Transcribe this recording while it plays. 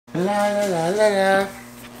La la la la la.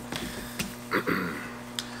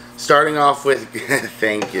 Starting off with,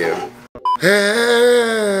 thank you.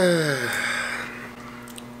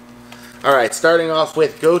 Alright, starting off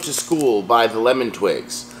with Go to School by the Lemon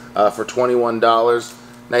Twigs for $21.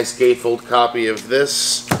 Nice gatefold copy of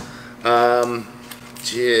this. Yeah.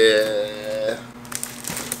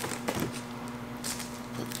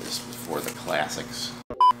 Put this before the classics.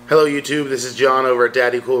 Hello YouTube, this is John over at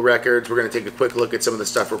Daddy Cool Records. We're going to take a quick look at some of the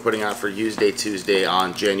stuff we're putting out for Used Day Tuesday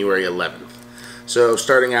on January 11th. So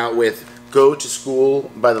starting out with Go to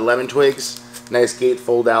School by the Lemon Twigs. Nice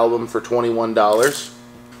gatefold album for $21.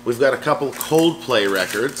 We've got a couple Coldplay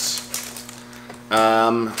records.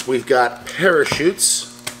 We've got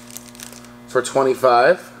Parachutes for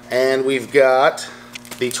 $25. And we've got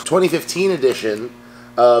the 2015 edition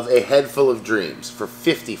of A Head Full of Dreams for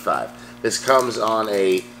 $55. This comes on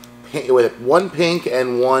a with one pink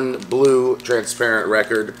and one blue transparent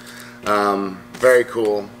record. Very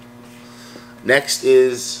cool. Next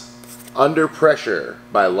is Under Pressure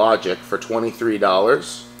by Logic for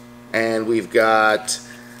 $23. And we've got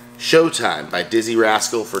Showtime by Dizzy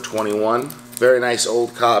Rascal for $21. Very nice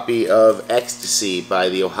old copy of Ecstasy by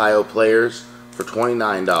the Ohio Players for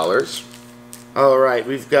 $29. Alright,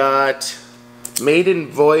 we've got Maiden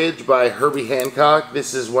Voyage by Herbie Hancock.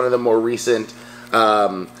 This is one of the more recent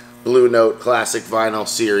Blue Note Classic Vinyl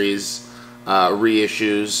Series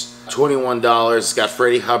reissues. $21. It's got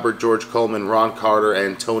Freddie Hubbard, George Coleman, Ron Carter,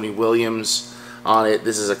 and Tony Williams on it.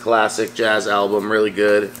 This is a classic jazz album, really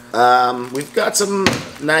good. We've got some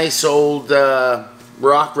nice old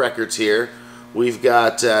rock records here. We've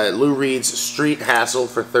got Lou Reed's Street Hassle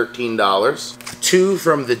for $13. Two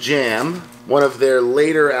from The Jam, one of their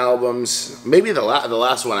later albums, maybe the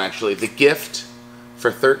last one actually, The Gift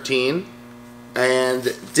for $13.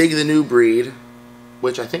 And Dig the New Breed,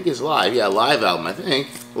 which I think is live. Yeah, live album, I think.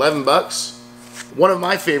 $11. One of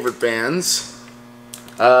my favorite bands.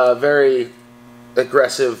 Very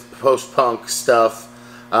aggressive post-punk stuff.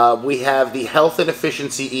 We have the Health and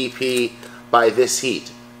Efficiency EP by This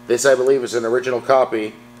Heat. This, I believe, is an original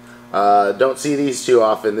copy. Don't see these too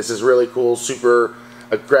often. This is really cool, super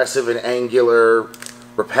aggressive and angular,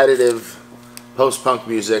 repetitive post-punk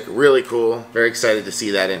music. Really cool. Very excited to see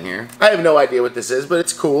that in here. I have no idea what this is, but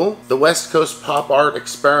it's cool. The West Coast Pop Art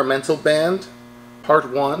Experimental Band, Part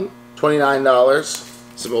 1,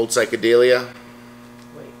 $29. Some old psychedelia.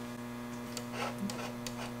 Wait.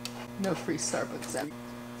 No free Starbucks then.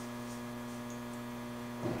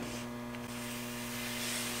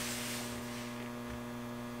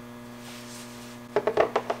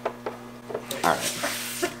 Alright.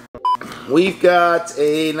 We've got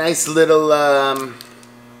a nice little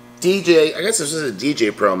DJ, I guess this is a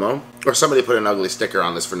DJ promo, or somebody put an ugly sticker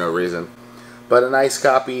on this for no reason, but a nice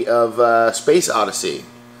copy of Space Odyssey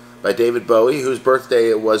by David Bowie, whose birthday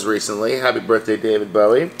it was recently. Happy birthday, David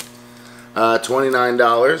Bowie.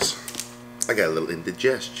 $29. I got a little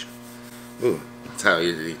indigestion. Ooh, that's how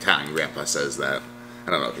the Italian grandpa says that.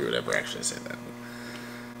 I don't know if he would ever actually say that.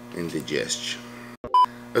 Indigestion.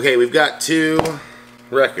 Okay, we've got two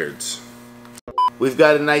records. We've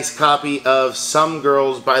got a nice copy of Some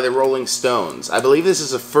Girls by the Rolling Stones. I believe this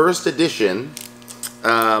is a first edition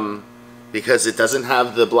because it doesn't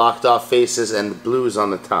have the blocked off faces and the blues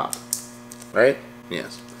on the top. Right?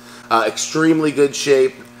 Yes. Extremely good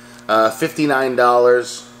shape.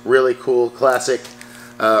 $59. Really cool. Classic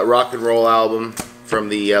rock and roll album from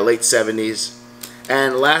the late 70s.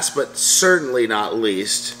 And last but certainly not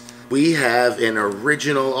least, we have an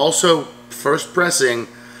original, also first pressing,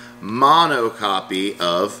 mono copy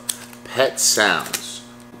of Pet Sounds.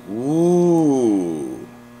 Ooh.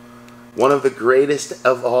 One of the greatest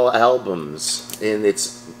of all albums in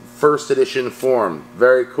its first edition form.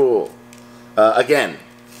 Very cool. Again,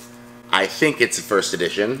 I think it's a first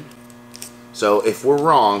edition. So if we're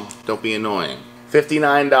wrong, don't be annoying.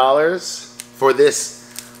 $59 for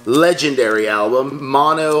this legendary album.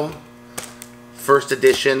 Mono, first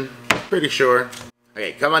edition. Pretty sure.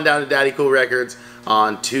 Okay, come on down to Daddy Cool Records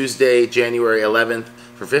on Tuesday, January 11th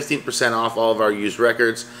for 15% off all of our used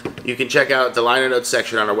records. You can check out the liner notes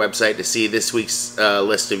section on our website to see this week's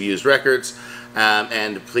list of used records.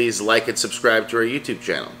 And please like and subscribe to our YouTube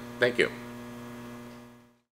channel. Thank you.